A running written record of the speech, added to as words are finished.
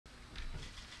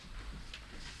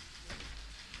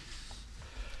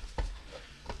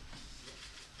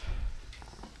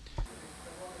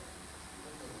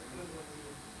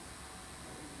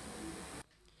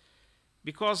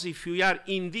Because if we are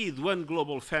indeed one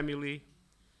global family,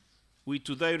 we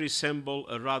today resemble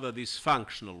a rather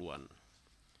dysfunctional one.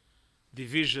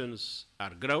 Divisions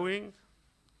are growing,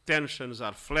 tensions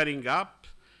are flaring up,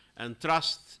 and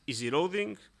trust is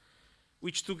eroding,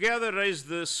 which together raise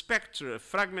the spectre of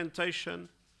fragmentation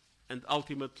and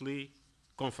ultimately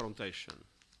confrontation.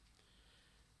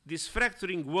 This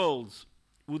fracturing world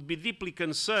would be deeply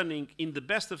concerning in the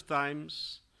best of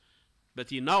times,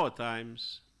 but in our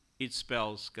times, it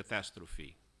spells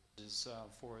catastrophe.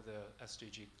 For the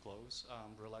SDG goals,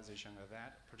 realization of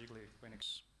that, particularly when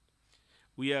it's...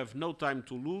 We have no time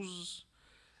to lose.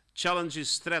 Challenges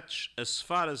stretch as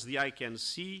far as the eye can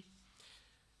see.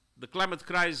 The climate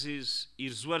crisis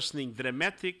is worsening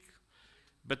dramatic,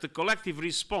 but the collective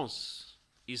response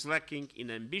is lacking in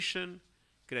ambition,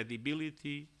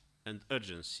 credibility, and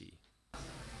urgency.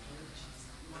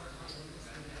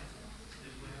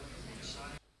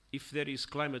 If there is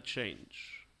climate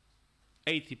change,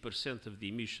 80% of the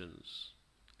emissions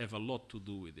have a lot to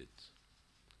do with it.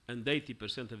 And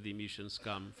 80% of the emissions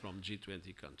come from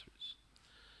G20 countries.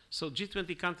 So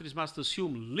G20 countries must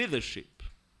assume leadership.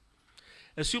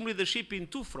 Assume leadership in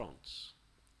two fronts.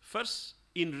 First,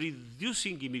 in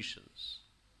reducing emissions.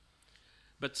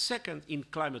 But second, in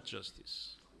climate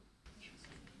justice.